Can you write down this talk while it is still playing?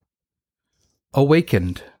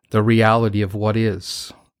Awakened, the Reality of What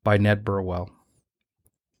Is, by Ned Burwell.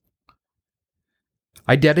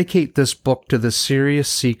 I dedicate this book to the serious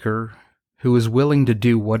seeker who is willing to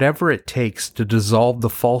do whatever it takes to dissolve the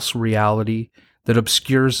false reality that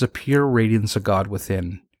obscures the pure radiance of God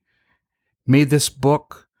within. May this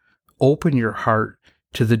book open your heart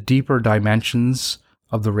to the deeper dimensions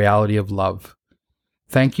of the reality of love.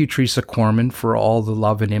 Thank you, Teresa Corman, for all the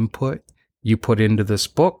love and input you put into this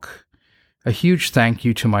book. A huge thank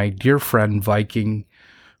you to my dear friend Viking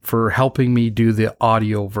for helping me do the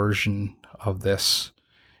audio version of this.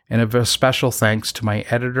 And a special thanks to my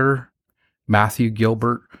editor, Matthew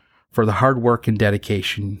Gilbert, for the hard work and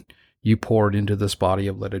dedication you poured into this body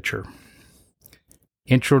of literature.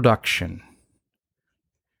 Introduction.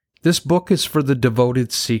 This book is for the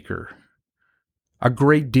devoted seeker. A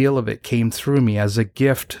great deal of it came through me as a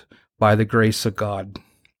gift by the grace of God.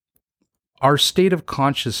 Our state of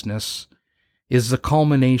consciousness is the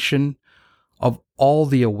culmination of all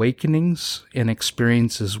the awakenings and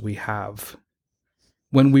experiences we have.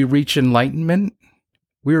 When we reach enlightenment,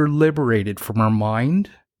 we are liberated from our mind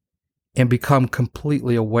and become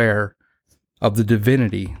completely aware of the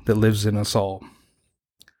divinity that lives in us all.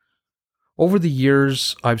 Over the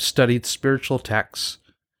years, I've studied spiritual texts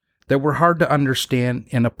that were hard to understand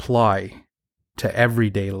and apply to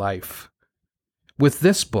everyday life. With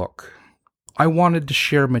this book, I wanted to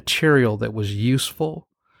share material that was useful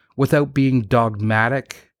without being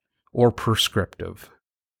dogmatic or prescriptive.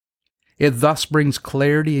 It thus brings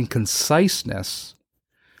clarity and conciseness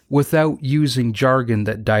without using jargon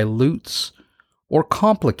that dilutes or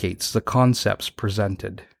complicates the concepts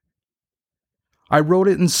presented. I wrote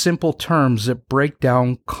it in simple terms that break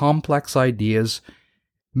down complex ideas,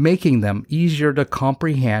 making them easier to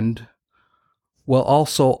comprehend while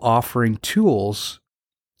also offering tools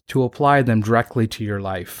to apply them directly to your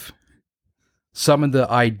life. Some of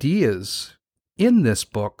the ideas in this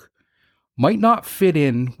book might not fit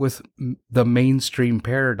in with the mainstream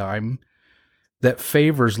paradigm that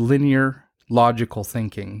favors linear, logical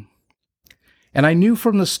thinking. And I knew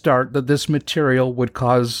from the start that this material would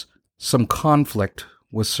cause some conflict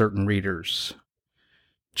with certain readers.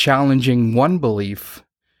 Challenging one belief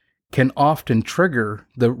can often trigger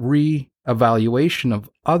the re-evaluation of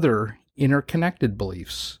other interconnected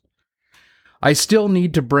beliefs. I still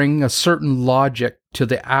need to bring a certain logic to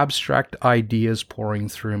the abstract ideas pouring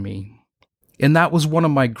through me. And that was one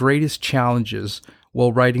of my greatest challenges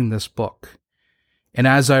while writing this book. And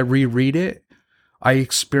as I reread it, I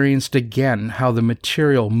experienced again how the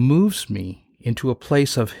material moves me into a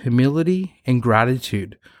place of humility and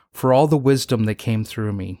gratitude for all the wisdom that came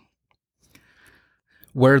through me.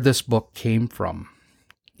 Where this book came from.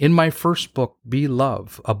 In my first book, Be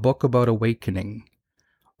Love, a book about awakening,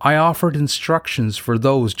 I offered instructions for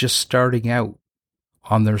those just starting out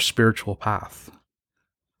on their spiritual path.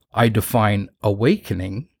 I define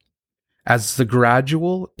awakening as the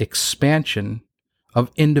gradual expansion of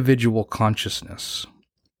individual consciousness.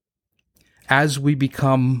 As we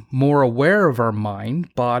become more aware of our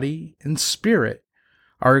mind, body, and spirit,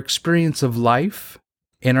 our experience of life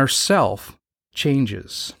and our self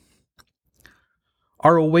changes.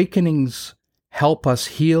 Our awakenings help us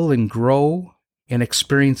heal and grow and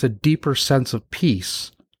experience a deeper sense of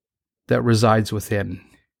peace that resides within.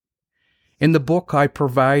 In the book, I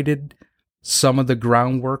provided some of the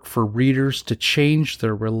groundwork for readers to change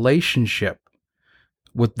their relationship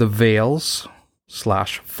with the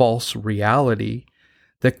veils/false reality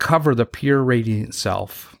that cover the pure radiant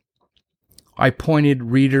self. I pointed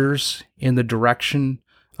readers in the direction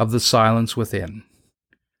of the silence within.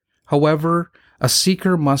 However, a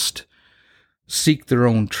seeker must seek their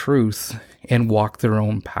own truth and walk their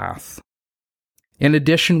own path. In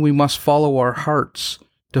addition, we must follow our hearts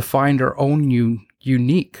to find our own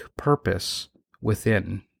unique purpose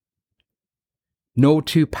within. No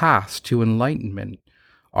two paths to enlightenment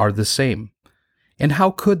are the same. And how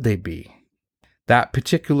could they be? That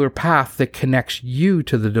particular path that connects you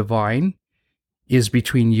to the divine is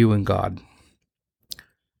between you and God.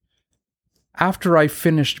 After I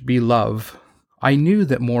finished Be Love, I knew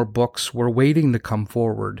that more books were waiting to come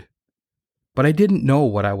forward, but I didn't know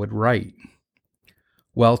what I would write.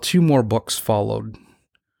 Well, 2 more books followed.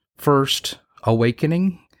 First,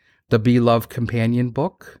 Awakening, the Be Love companion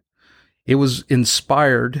book. It was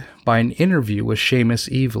inspired by an interview with Seamus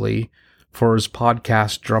Evely for his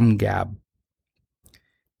podcast Drum Gab.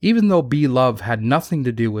 Even though Be Love had nothing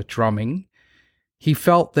to do with drumming, he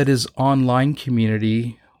felt that his online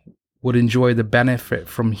community would enjoy the benefit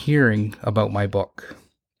from hearing about my book.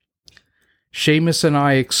 Seamus and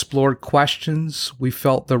I explored questions we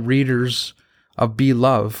felt the readers of Be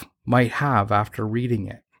Love might have after reading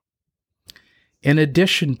it. In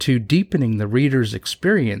addition to deepening the reader's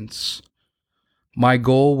experience, my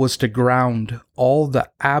goal was to ground all the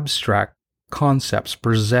abstract concepts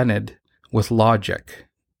presented with logic.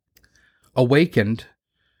 Awakened,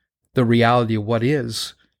 the reality of what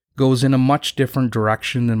is, goes in a much different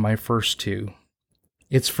direction than my first two.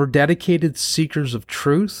 It's for dedicated seekers of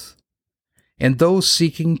truth and those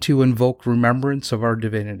seeking to invoke remembrance of our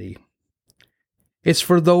divinity. It's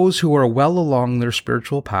for those who are well along their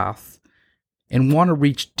spiritual path and want to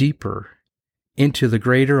reach deeper into the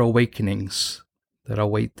greater awakenings that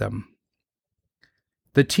await them.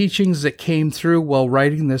 The teachings that came through while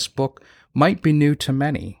writing this book might be new to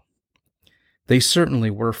many. They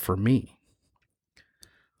certainly were for me.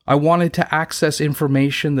 I wanted to access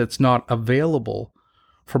information that's not available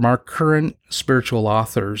from our current spiritual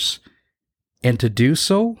authors, and to do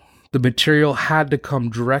so, the material had to come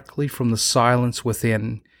directly from the silence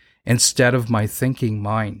within instead of my thinking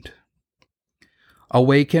mind.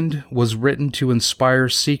 Awakened was written to inspire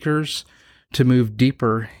seekers to move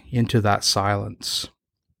deeper into that silence.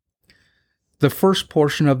 The first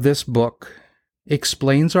portion of this book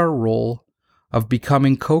explains our role of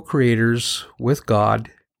becoming co-creators with God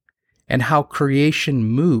and how creation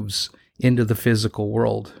moves into the physical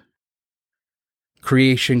world.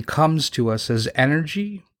 Creation comes to us as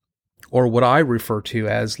energy, or what I refer to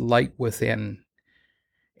as light within,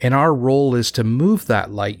 and our role is to move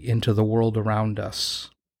that light into the world around us.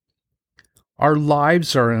 Our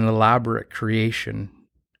lives are an elaborate creation.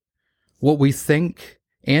 What we think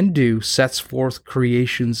and do sets forth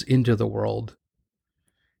creations into the world.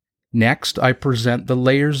 Next, I present the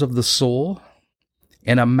layers of the soul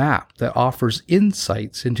and a map that offers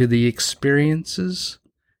insights into the experiences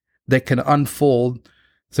that can unfold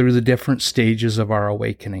through the different stages of our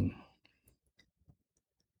awakening.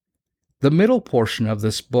 The middle portion of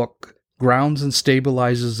this book grounds and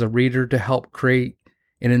stabilizes the reader to help create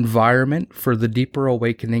an environment for the deeper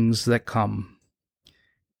awakenings that come.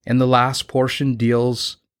 And the last portion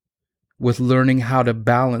deals with learning how to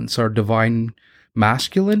balance our divine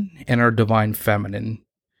masculine and our divine feminine,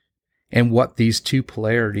 and what these two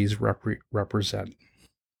polarities represent.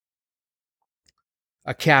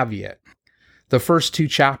 A caveat. The first two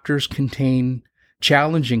chapters contain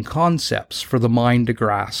challenging concepts for the mind to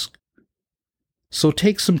grasp. So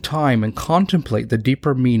take some time and contemplate the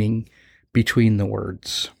deeper meaning between the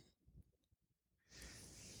words.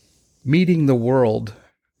 Meeting the world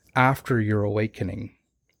after your awakening.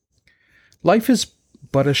 Life is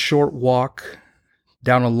but a short walk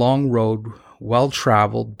down a long road well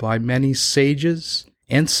traveled by many sages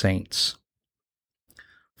and saints.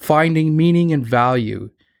 Finding meaning and value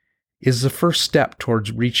is the first step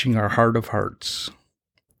towards reaching our heart of hearts.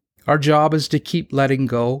 Our job is to keep letting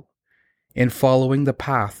go and following the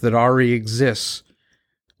path that already exists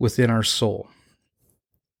within our soul.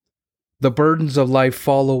 The burdens of life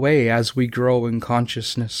fall away as we grow in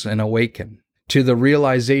consciousness and awaken to the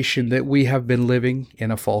realization that we have been living in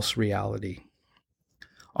a false reality.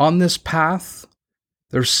 On this path,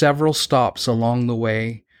 there's several stops along the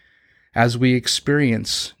way as we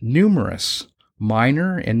experience numerous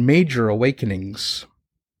minor and major awakenings.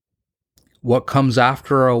 What comes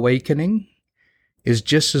after our awakening is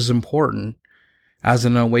just as important as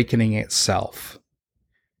an awakening itself.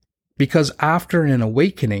 Because after an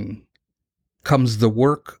awakening comes the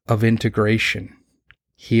work of integration,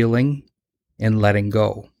 healing, and letting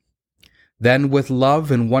go. Then with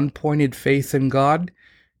love and one-pointed faith in God,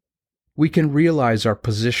 we can realize our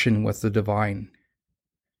position with the divine.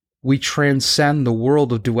 We transcend the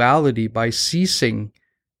world of duality by ceasing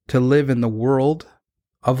to live in the world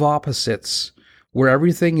of opposites, where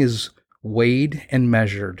everything is weighed and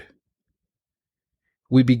measured.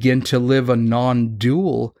 We begin to live a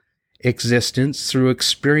non-dual existence through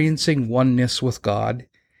experiencing oneness with God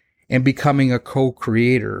and becoming a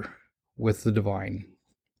co-creator with the divine.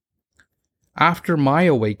 After my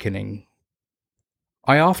awakening,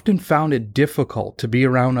 I often found it difficult to be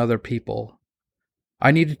around other people. I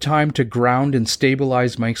needed time to ground and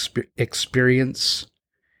stabilize my experience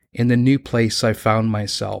in the new place I found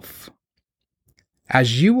myself.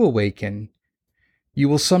 As you awaken, you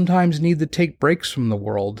will sometimes need to take breaks from the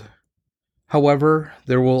world. However,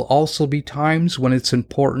 there will also be times when it's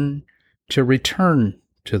important to return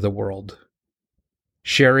to the world.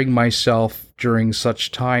 Sharing myself during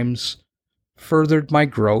such times furthered my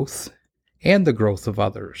growth and the growth of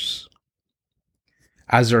others.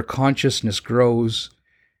 As our consciousness grows,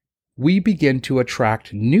 we begin to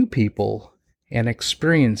attract new people and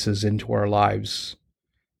experiences into our lives.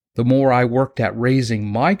 The more I worked at raising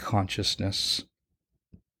my consciousness,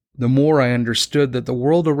 the more I understood that the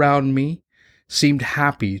world around me seemed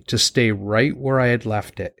happy to stay right where I had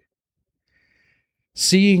left it.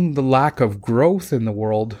 Seeing the lack of growth in the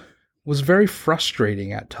world was very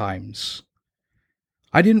frustrating at times.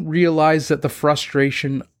 I didn't realize that the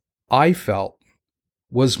frustration I felt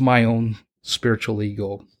was my own spiritual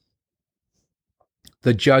ego.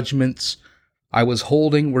 The judgments I was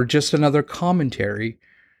holding were just another commentary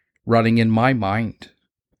running in my mind.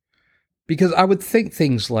 Because I would think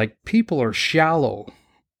things like people are shallow,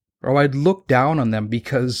 or I'd look down on them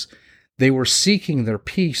because they were seeking their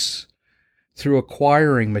peace through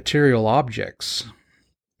acquiring material objects.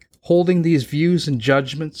 Holding these views and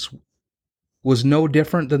judgments was no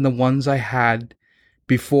different than the ones I had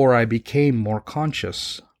before I became more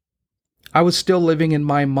conscious. I was still living in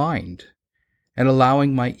my mind and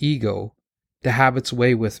allowing my ego to have its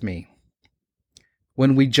way with me.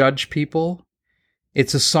 When we judge people,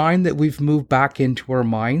 it's a sign that we've moved back into our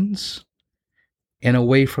minds and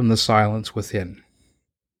away from the silence within.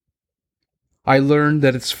 I learned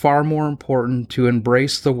that it's far more important to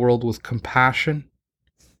embrace the world with compassion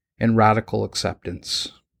and radical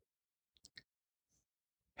acceptance.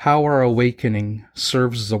 How our awakening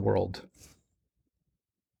serves the world.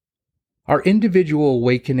 Our individual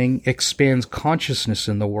awakening expands consciousness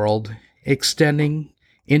in the world, extending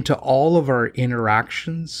into all of our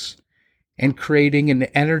interactions and creating an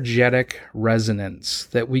energetic resonance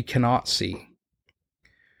that we cannot see.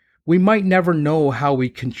 We might never know how we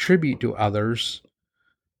contribute to others,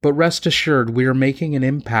 but rest assured we are making an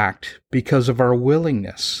impact because of our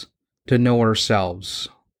willingness to know ourselves.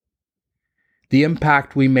 The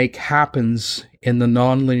impact we make happens in the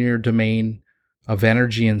nonlinear domain of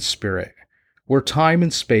energy and spirit, where time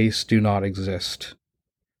and space do not exist.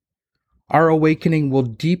 Our awakening will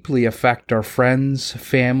deeply affect our friends,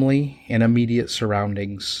 family, and immediate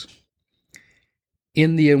surroundings.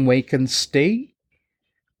 In the awakened state,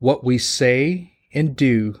 what we say and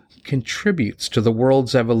do contributes to the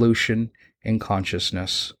world's evolution and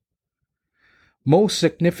consciousness. Most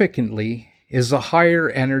significantly is the higher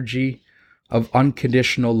energy of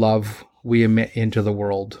unconditional love we emit into the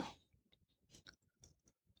world.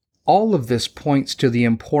 All of this points to the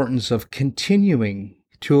importance of continuing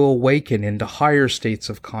to awaken into higher states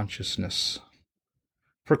of consciousness.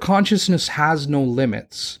 For consciousness has no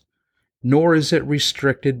limits, nor is it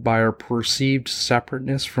restricted by our perceived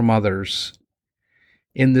separateness from others.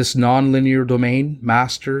 In this non-linear domain,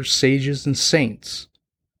 masters, sages, and saints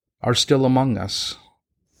are still among us.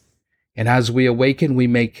 And as we awaken, we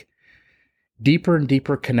make deeper and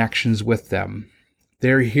deeper connections with them.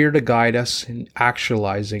 They're here to guide us in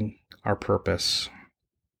actualizing our purpose.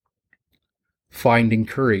 Finding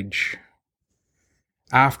courage.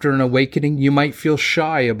 After an awakening, you might feel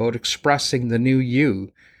shy about expressing the new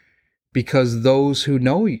you because those who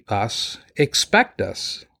know us expect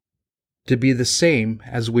us to be the same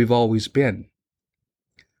as we've always been.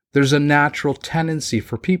 There's a natural tendency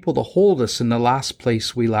for people to hold us in the last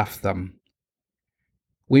place we left them.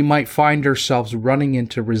 We might find ourselves running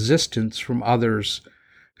into resistance from others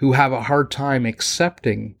who have a hard time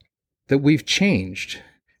accepting that we've changed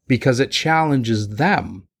because it challenges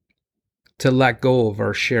them to let go of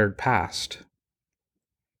our shared past.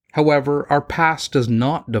 However, our past does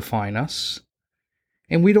not define us,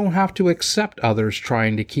 and we don't have to accept others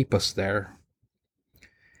trying to keep us there.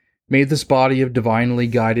 May this body of divinely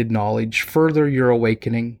guided knowledge further your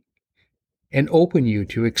awakening and open you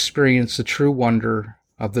to experience the true wonder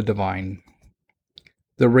of the divine.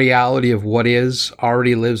 The reality of what is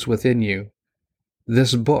already lives within you.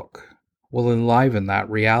 This book will enliven that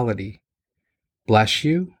reality. Bless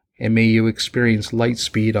you, and may you experience light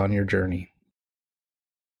speed on your journey.